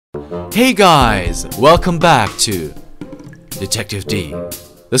Hey guys, welcome back to Detective D,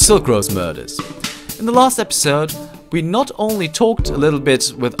 the Silk Rose Murders. In the last episode, we not only talked a little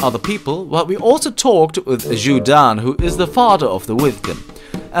bit with other people, but we also talked with Zhu Dan, who is the father of the victim.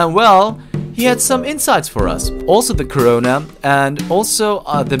 And well, he had some insights for us. Also the coroner, and also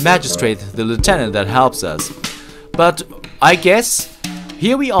the magistrate, the lieutenant that helps us. But I guess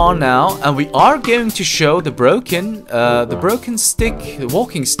here we are now, and we are going to show the broken stick, the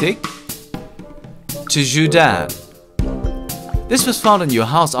walking stick, to Zhu Dan. This was found in your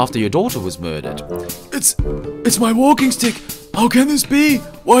house after your daughter was murdered. It's my walking stick. How can this be?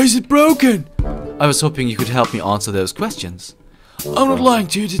 Why is it broken? I was hoping you could help me answer those questions. I'm not lying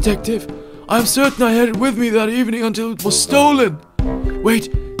to you, detective. I'm certain I had it with me that evening until it was stolen.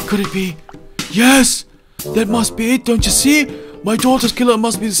 Wait, could it be? Yes! That must be it, don't you see? My daughter's killer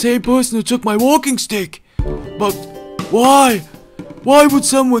must be the same person who took my walking stick. But why? Why would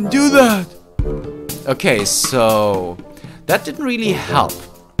someone do that? Okay, so that didn't really help.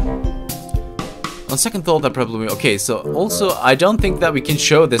 On second thought, that probably... Okay, so also I don't think that we can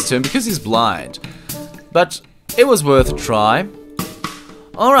show this to him because he's blind. But it was worth a try.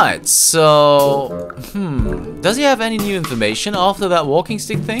 Alright, so... Does he have any new information after that walking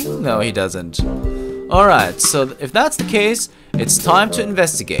stick thing? No, he doesn't. Alright, so if that's the case, it's time to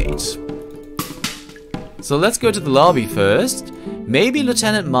investigate. So let's go to the lobby first. Maybe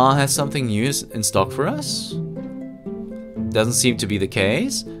Lieutenant Ma has something new in stock for us? Doesn't seem to be the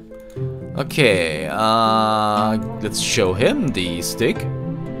case. Okay, let's show him the stick.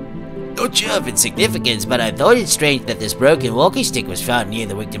 Not sure of its significance, but I thought it strange that this broken walking stick was found near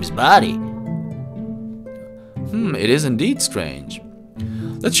the victim's body. It is indeed strange.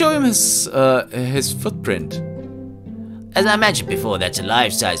 Let's show him his footprint. As I mentioned before, that's a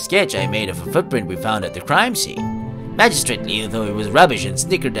life-size sketch I made of a footprint we found at the crime scene. Magistrate Liu thought it was rubbish and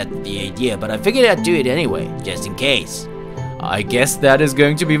snickered at the idea, but I figured I'd do it anyway, just in case. I guess that is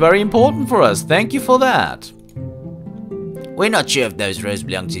going to be very important for us. Thank you for that. We're not sure if those roses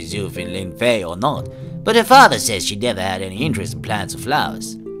belong to Zhu and Lin Fei or not, but her father says she never had any interest in plants or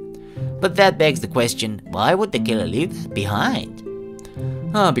flowers. But that begs the question, why would the killer leave that behind?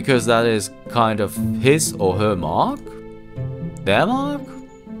 Because that is kind of his or her mark? Their mark?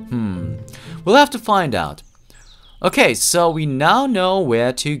 We'll have to find out. Okay, so we now know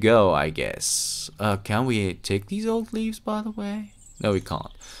where to go, I guess. Can we take these old leaves, by the way? No, we can't.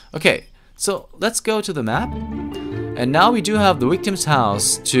 Okay, so let's go to the map. And now we do have the victim's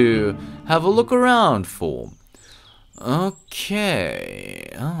house to have a look around for. Okay.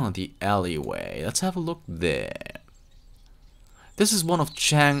 Oh, the alleyway. Let's have a look there. This is one of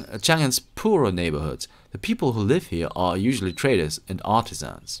Chang'an's poorer neighborhoods. The people who live here are usually traders and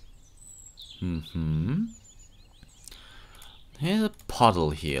artisans. Here's a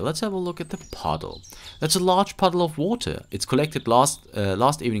puddle here. Let's have a look at the puddle. That's a large puddle of water. It's collected last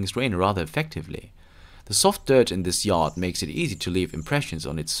evening's rain rather effectively. The soft dirt in this yard makes it easy to leave impressions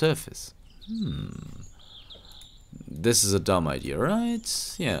on its surface. This is a dumb idea,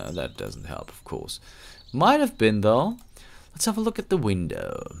 right? Yeah, that doesn't help, of course. Might have been, though. Let's have a look at the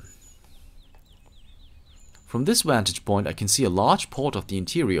window. From this vantage point, I can see a large part of the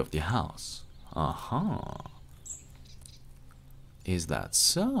interior of the house. Is that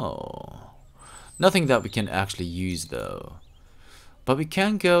so? Nothing that we can actually use, though. But we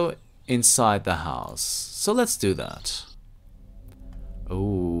can go inside the house. So let's do that.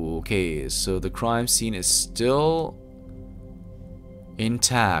 Oh, okay. So the crime scene is still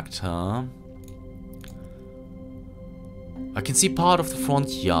intact, huh? I can see part of the front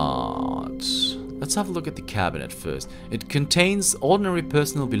yard. Let's have a look at the cabinet first. It contains ordinary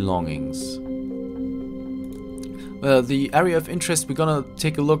personal belongings. Well, the area of interest, we're gonna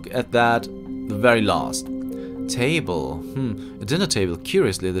take a look at that the very last. Table. A dinner table.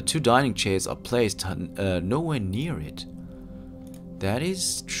 Curiously, the two dining chairs are placed nowhere near it. That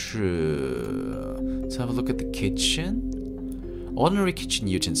is true. Let's have a look at the kitchen. Ordinary kitchen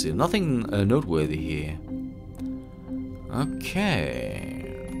utensil. Nothing noteworthy here. Okay.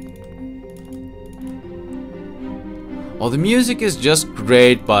 Oh, the music is just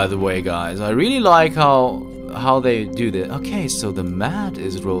great, by the way, guys. I really like how they do this. Okay, so the mat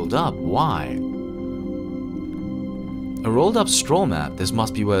is rolled up. Why? A rolled up straw mat. This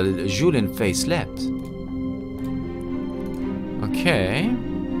must be where Julien Fay slept. Okay.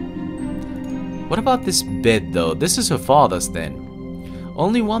 What about this bed, though? This is her father's then.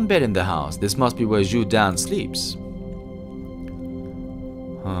 Only one bed in the house. This must be where Zhu Dan sleeps.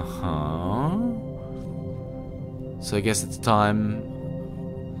 So I guess it's time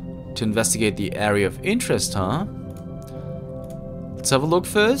to investigate the area of interest, huh? Let's have a look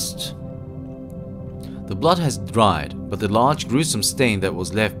first. The blood has dried, but the large gruesome stain that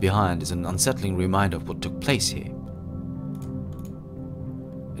was left behind is an unsettling reminder of what took place here.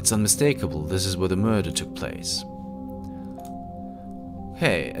 It's unmistakable, this is where the murder took place.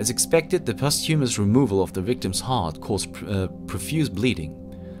 Hey, as expected, the posthumous removal of the victim's heart caused profuse bleeding,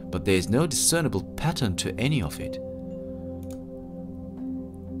 but there is no discernible pattern to any of it.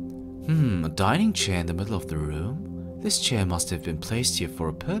 A dining chair in the middle of the room? This chair must have been placed here for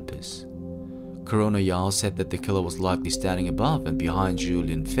a purpose. Coroner Yao said that the killer was likely standing above and behind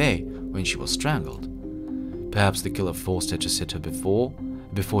Julian Fay when she was strangled. Perhaps the killer forced her to sit her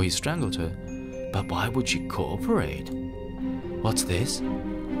before he strangled her. But why would she cooperate? What's this?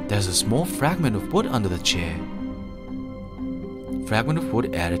 There's a small fragment of wood under the chair. Fragment of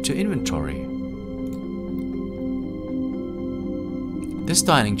wood added to inventory. This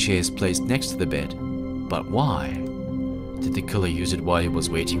dining chair is placed next to the bed. But why? Did the killer use it while he was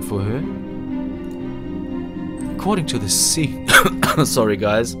waiting for her? According to the scene... Sorry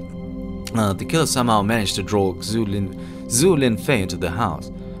guys. The killer somehow managed to draw Zhu Lin Fei into the house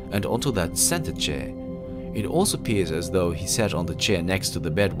and onto that scented chair. It also appears as though he sat on the chair next to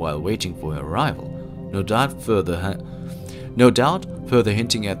the bed while waiting for her arrival. No doubt further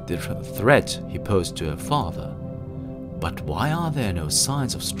hinting at the threat he posed to her father. But why are there no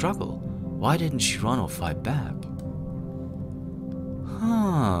signs of struggle? Why didn't she run or fight back?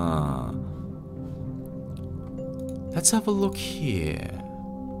 Let's have a look here.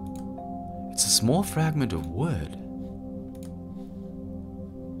 It's a small fragment of wood.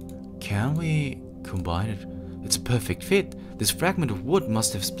 Can we combine it? It's a perfect fit. This fragment of wood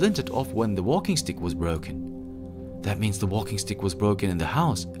must have splintered off when the walking stick was broken. That means the walking stick was broken in the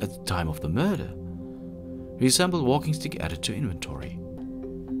house at the time of the murder. Reassembled walking stick added to inventory.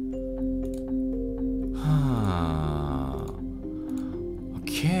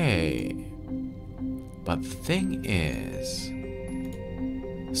 Okay. But the thing is...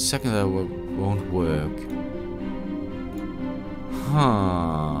 second that won't work.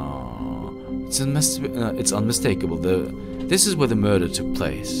 It's unmistakable. This is where the murder took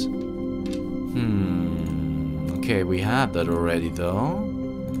place. Okay, we have that already though.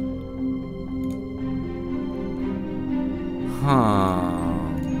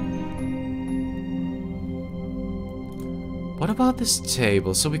 What about this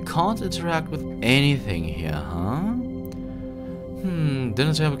table? So we can't interact with anything here, huh?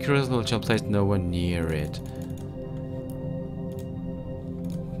 Dinner table, curious little child placed nowhere near it.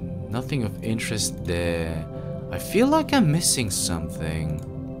 Nothing of interest there. I feel like I'm missing something.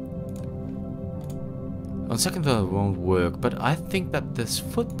 On second thought, it won't work, but I think that this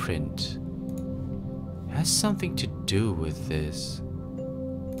footprint has something to do with this.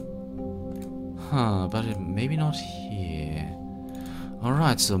 But maybe not here.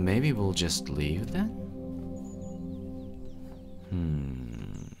 Alright, so maybe we'll just leave then?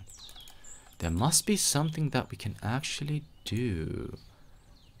 There must be something that we can actually do.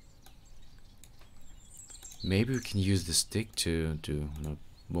 Maybe we can use the stick to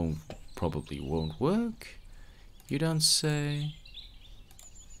probably won't work. You don't say.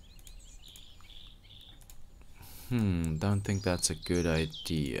 Don't think that's a good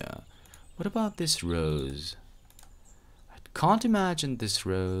idea. What about this rose? I can't imagine this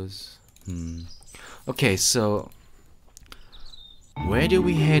rose. Okay, so where do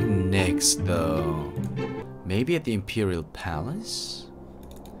we head next though? Maybe at the Imperial Palace?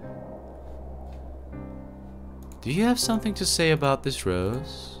 Do you have something to say about this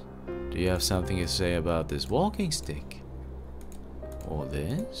rose? Do you have something to say about this walking stick? Or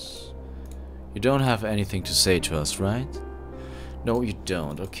this? You don't have anything to say to us, right? No, you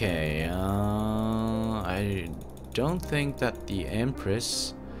don't. Okay, I don't think that the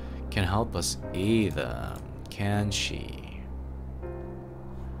Empress can help us either, can she?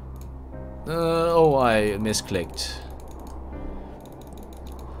 Oh, I misclicked.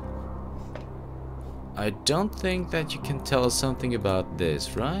 I don't think that you can tell us something about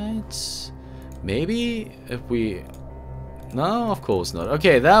this, right? Maybe if we... No, of course not.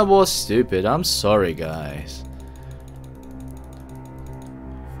 Okay, that was stupid. I'm sorry, guys.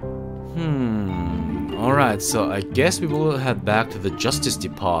 Alright, so I guess we will head back to the Justice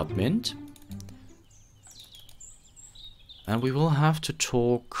Department. And we will have to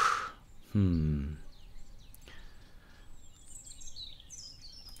talk...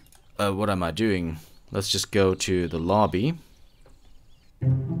 what am I doing? Let's just go to the lobby.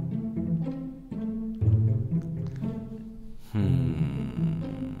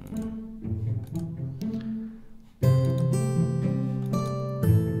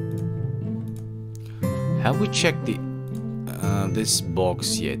 Have we checked the this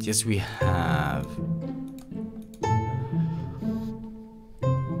box yet. Yes, we have.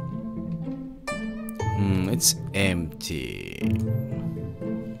 It's empty.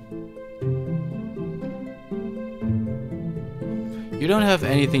 You don't have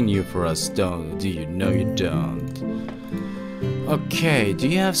anything new for us, do you? No, you don't. Okay, do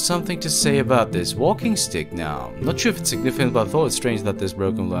you have something to say about this walking stick now? Not sure if it's significant, but I thought it's strange that this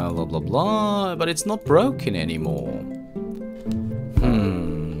broken blah blah blah blah, but it's not broken anymore.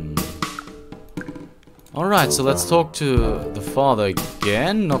 Alright, so let's talk to the father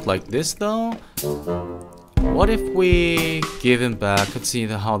again. Not like this though. What if we give him back? Let's see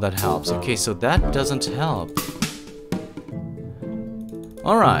how that helps. Okay, so that doesn't help.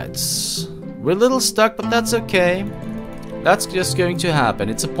 Alright. We're a little stuck, but that's okay. That's just going to happen.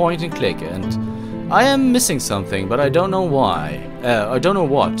 It's a point and click, and I am missing something, but I don't know why. I don't know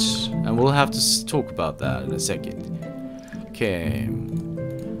what, and we'll have to talk about that in a second. Okay.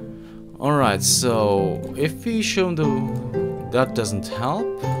 Alright, so if we show him the... that doesn't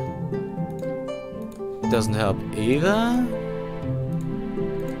help. Doesn't help either.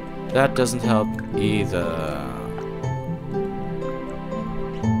 That doesn't help either.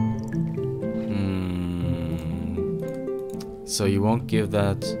 So you won't give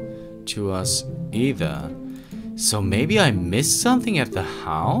that to us either. So maybe I missed something at the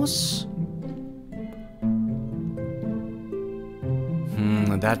house?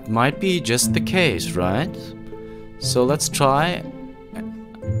 That might be just the case, right? So let's try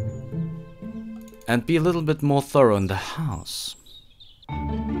and be a little bit more thorough in the house.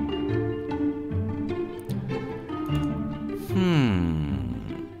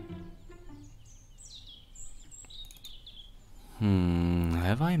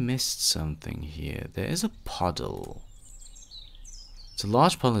 Have I missed something here? There is a puddle. It's a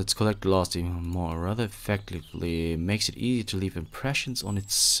large puddle that's collected last even more. Rather effectively makes it easy to leave impressions on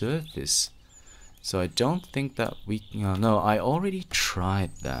its surface. So I don't think that we... No, I already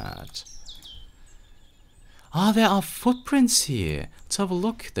tried that. Ah, there are footprints here. Let's have a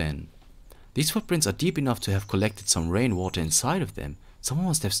look then. These footprints are deep enough to have collected some rainwater inside of them. Someone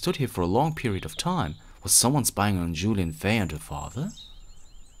must have stood here for a long period of time. Was someone spying on Julian Fay and her father?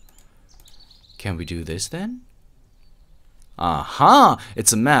 Can we do this then? Aha!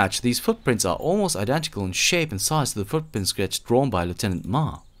 It's a match. These footprints are almost identical in shape and size to the footprint sketch drawn by Lieutenant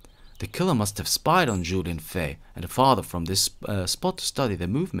Ma. The killer must have spied on Julian Fay and her father from this spot to study their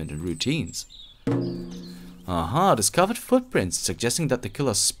movement and routines. Aha! Discovered footprints suggesting that the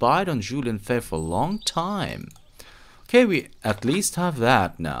killer spied on Julian Fay for a long time. Okay, we at least have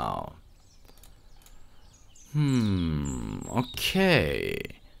that now. Okay.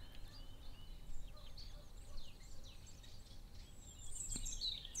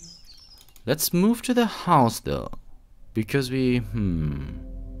 Let's move to the house though, because we,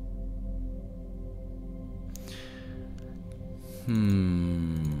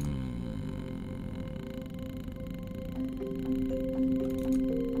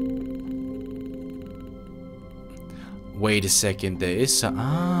 Wait a second, there is some...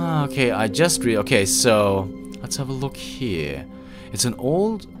 okay, okay, so... Let's have a look here. It's an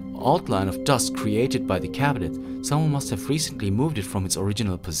old outline of dust created by the cabinet. Someone must have recently moved it from its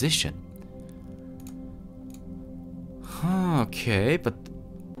original position. Okay, but...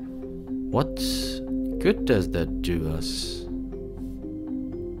 what good does that do us?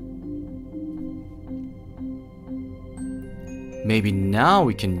 Maybe now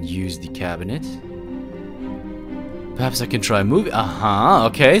we can use the cabinet. Perhaps I can try move it. Aha,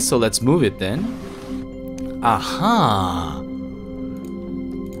 okay, so let's move it then. Aha!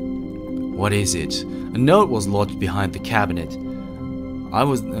 What is it? A note was lodged behind the cabinet.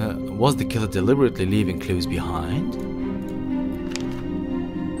 Was the killer deliberately leaving clues behind?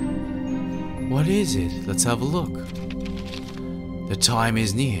 What is it? Let's have a look. The time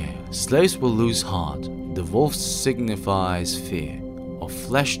is near. Slaves will lose heart. The wolf signifies fear of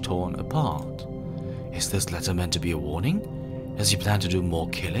flesh torn apart. Is this letter meant to be a warning? Does he plan to do more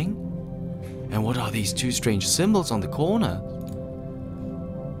killing? And what are these two strange symbols on the corner?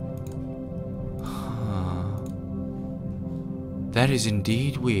 That is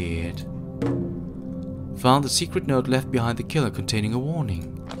indeed weird. Found the secret note left behind the killer containing a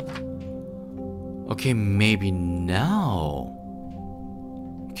warning. Okay, maybe now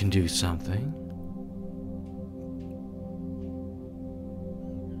we can do something.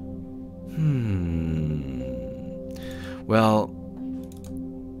 Well,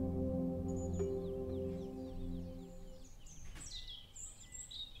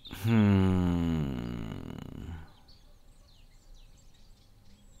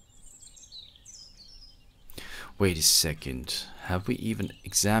 Wait a second. Have we even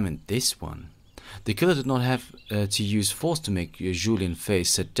examined this one? The killer did not have to use force to make Julien Fay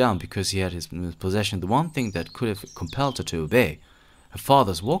sit down because he had in his possession the one thing that could have compelled her to obey, her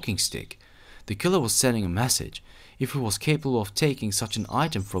father's walking stick. The killer was sending a message. If he was capable of taking such an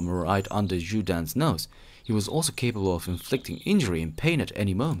item from right under Julien's nose, he was also capable of inflicting injury and pain at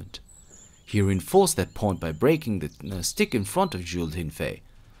any moment. He reinforced that point by breaking the stick in front of Julien Fay,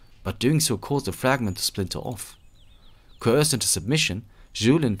 but doing so caused the fragment to splinter off. Coerced into submission,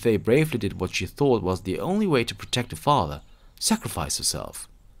 Julien Fay bravely did what she thought was the only way to protect her father: sacrifice herself.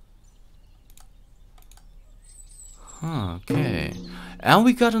 Okay. And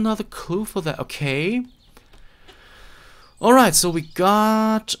we got another clue for that. Okay. Alright, so we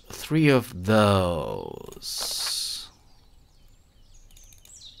got 3 of those.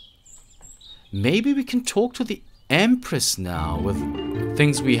 Maybe we can talk to the Empress now with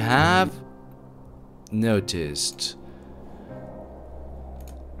things we have noticed.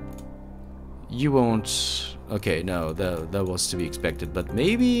 You won't... Okay, no, that was to be expected. But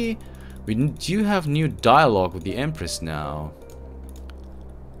maybe we do have new dialogue with the Empress now.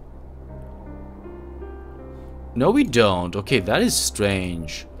 No, we don't. Okay, that is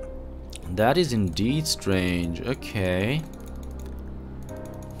strange. That is indeed strange. Okay.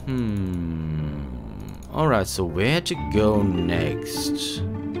 Alright, so where to go next?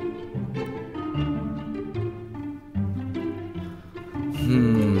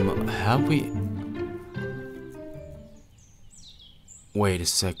 Have we... Wait a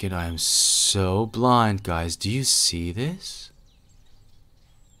second, I am so blind, guys. Do you see this?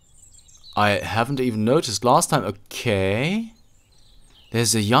 I haven't even noticed last time. Okay.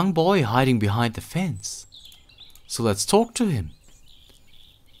 There's a young boy hiding behind the fence. So let's talk to him.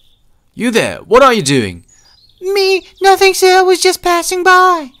 You there, what are you doing? Me? Nothing, sir. I was just passing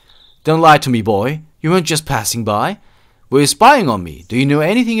by. Don't lie to me, boy. You weren't just passing by. Were you spying on me? Do you know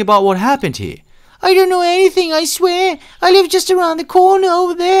anything about what happened here? I don't know anything, I swear. I live just around the corner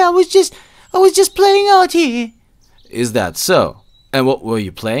over there. I was just playing out here. Is that so? And what were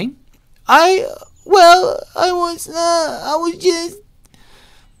you playing? I was just...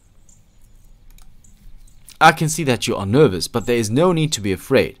 I can see that you are nervous, but there is no need to be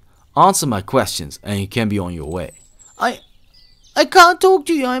afraid. Answer my questions and you can be on your way. I can't talk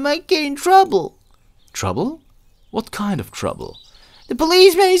to you. I might get in trouble. Trouble? What kind of trouble? The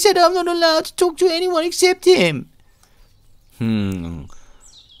policeman, he said I'm not allowed to talk to anyone except him. I'm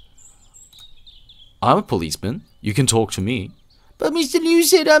a policeman. You can talk to me. But Mr. Liu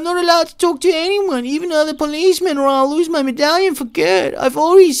said I'm not allowed to talk to anyone, even other policemen, or I'll lose my medallion for good. I've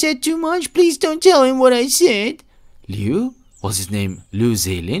already said too much. Please don't tell him what I said. Liu? Was his name Liu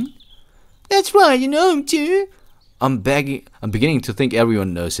Zelin? That's right, you know him too. I'm beginning to think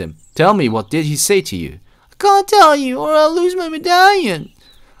everyone knows him. Tell me, what did he say to you? I can't tell you, or I'll lose my medallion.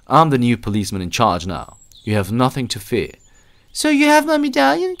 I'm the new policeman in charge now. You have nothing to fear. So you have my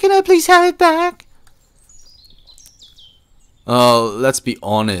medallion? Can I please have it back? Let's be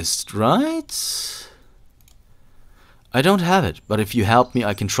honest, right? I don't have it, but if you help me,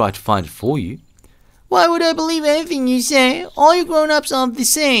 I can try to find it for you. Why would I believe anything you say? All you grown-ups are the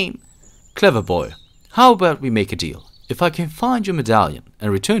same. Clever boy. How about we make a deal? If I can find your medallion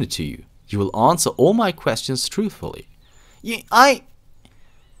and return it to you, you will answer all my questions truthfully. You're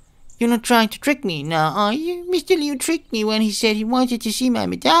not trying to trick me now, are you? Mr. Liu tricked me when he said he wanted to see my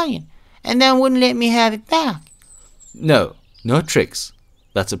medallion, and then wouldn't let me have it back. No, no tricks.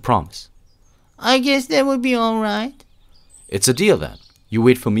 That's a promise. I guess that would be all right. It's a deal then. You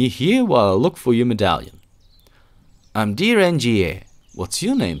wait for me here while I look for your medallion. I'm Dear NGA. What's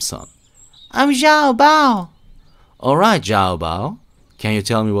your name, son? I'm Zhao Bao. Alright, Zhao Bao. Can you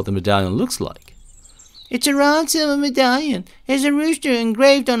tell me what the medallion looks like? It's a round silver medallion. There's a rooster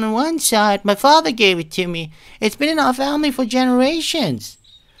engraved on one side. My father gave it to me. It's been in our family for generations.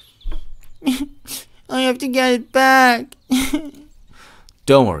 I have to get it back.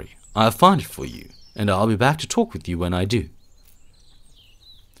 Don't worry. I'll find it for you. And I'll be back to talk with you when I do.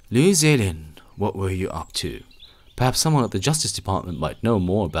 Liu Zelin, what were you up to? Perhaps someone at the Justice Department might know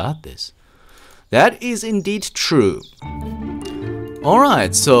more about this. That is indeed true.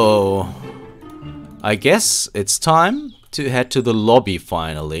 Alright, so I guess it's time to head to the lobby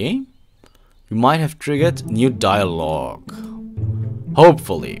finally. We might have triggered new dialogue.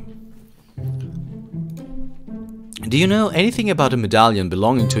 Hopefully. Do you know anything about a medallion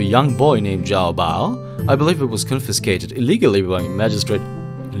belonging to a young boy named Zhao Bao? I believe it was confiscated illegally by Magistrate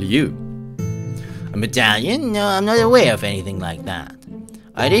Liu. A medallion? No, I'm not aware of anything like that.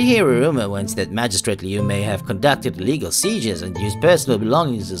 I did hear a rumor once that Magistrate Liu may have conducted illegal seizures and used personal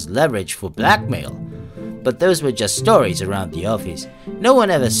belongings as leverage for blackmail. but those were just stories around the office. No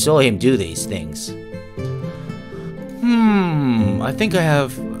one ever saw him do these things. I think I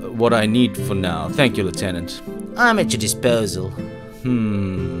have what I need for now. Thank you, Lieutenant. I'm at your disposal.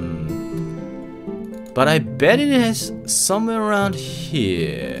 But I bet it is somewhere around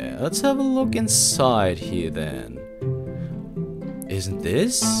here. Let's have a look inside here then. Isn't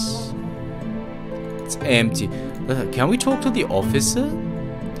this? It's empty. Can we talk to the officer?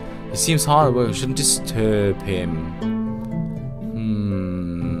 It seems hard at work. We shouldn't disturb him.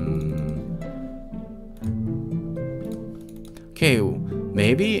 Okay,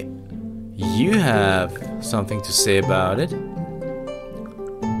 maybe you have something to say about it.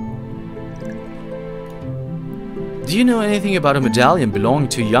 Do you know anything about a medallion belonging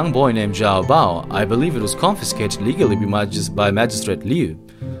to a young boy named Zhao Bao? I believe it was confiscated legally by Magistrate Liu.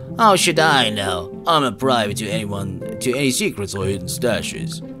 How should I know? I'm not privy to any secrets or hidden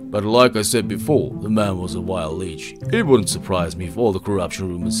stashes. But like I said before, the man was a wild leech. It wouldn't surprise me if all the corruption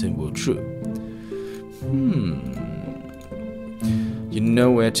rumors him were true. You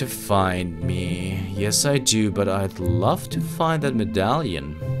know where to find me. Yes, I do, but I'd love to find that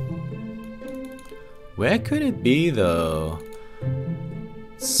medallion. Where could it be, though?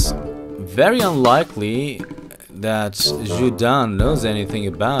 It's very unlikely that Zhu Dan knows anything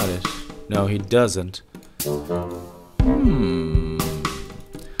about it. No, he doesn't.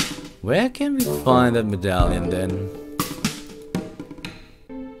 Where can we find that medallion, then?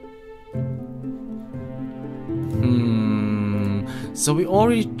 So we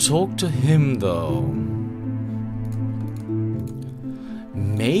already talked to him, though.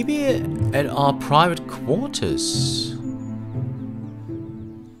 Maybe at our private quarters.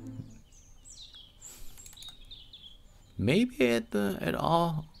 Maybe at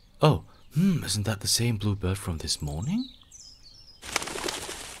our... Oh, isn't that the same bluebird from this morning?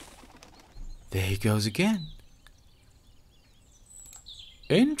 There he goes again.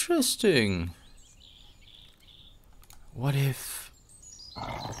 Interesting. What if...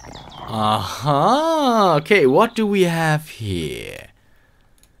 Aha! Okay, what do we have here?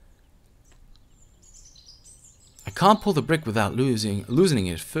 I can't pull the brick without loosening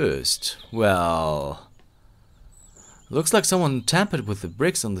it first. Well... Looks like someone tampered with the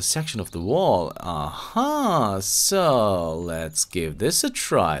bricks on the section of the wall. Aha! So, let's give this a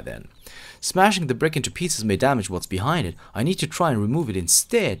try then. Smashing the brick into pieces may damage what's behind it. I need to try and remove it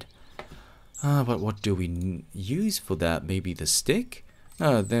instead. But what do we use for that? Maybe the stick?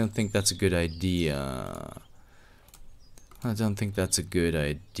 I don't think that's a good idea. I don't think that's a good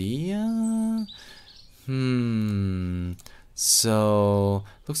idea. So,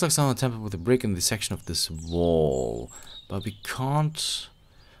 looks like someone tampered with a brick in the section of this wall. But we can't...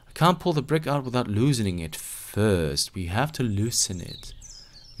 I can't pull the brick out without loosening it first. We have to loosen it.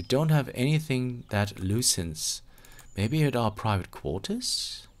 We don't have anything that loosens. Maybe at our private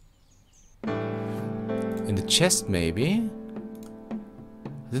quarters? In the chest, maybe?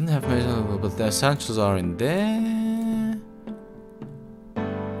 I didn't have metal, but the essentials are in there.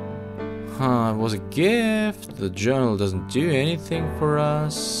 It was a gift. The journal doesn't do anything for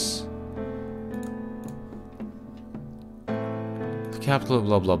us. The capital,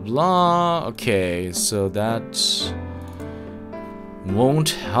 blah blah blah. Okay, so that won't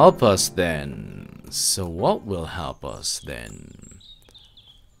help us then. So what will help us then?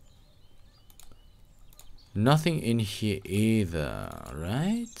 Nothing in here either,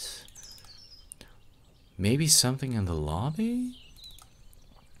 right? Maybe something in the lobby?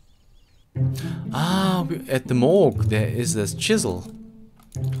 At the morgue there is this chisel.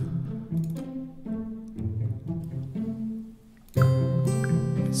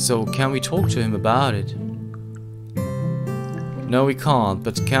 So can we talk to him about it? No, we can't,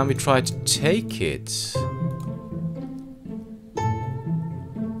 but can we try to take it?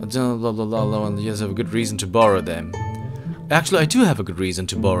 Blah blah blah blah, and yes, I have a good reason to borrow them. Actually, I do have a good reason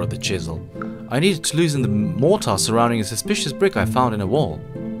to borrow the chisel. I needed to loosen the mortar surrounding a suspicious brick I found in a wall.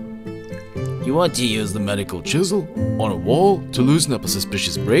 You want to use the medical chisel on a wall to loosen up a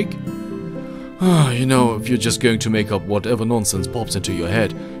suspicious brick? You know, if you're just going to make up whatever nonsense pops into your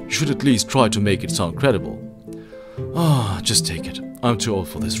head, you should at least try to make it sound credible. Just take it. I'm too old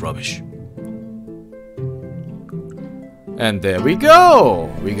for this rubbish. And there we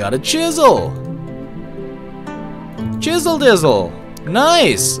go! We got a chisel! Chisel dizzle!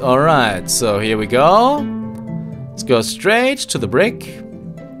 Nice! Alright, so here we go. Let's go straight to the brick.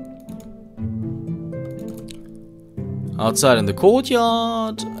 Outside in the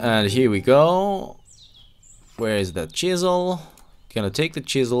courtyard. And here we go. Where is that chisel? Gonna take the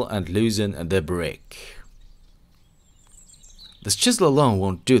chisel and loosen the brick. This chisel alone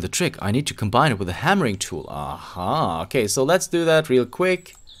won't do the trick. I need to combine it with a hammering tool. Aha. Okay, so let's do that real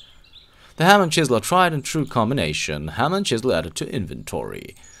quick. The hammer and chisel are tried and true combination. Hammer and chisel added to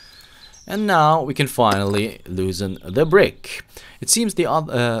inventory. And now we can finally loosen the brick. It seems the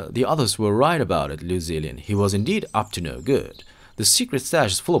others were right about it, Lucilian. He was indeed up to no good. The secret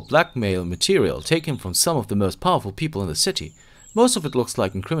stash is full of blackmail material taken from some of the most powerful people in the city. Most of it looks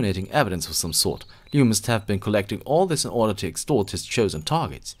like incriminating evidence of some sort. Liu must have been collecting all this in order to extort his chosen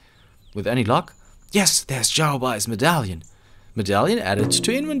targets. With any luck? Yes, there's Zhao Bai's medallion. Medallion added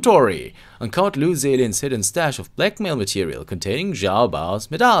to inventory. Uncovered Liu Zelian's hidden stash of blackmail material containing Zhao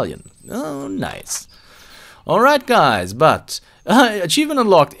Bao's medallion. Oh, nice. Alright guys, but achievement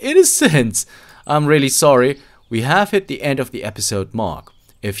unlocked, innocence. I'm really sorry. We have hit the end of the episode mark.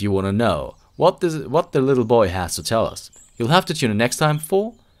 If you want to know what the little boy has to tell us, you'll have to tune in next time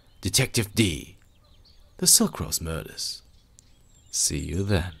for Detective D, The Silk Rose Murders. See you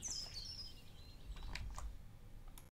then.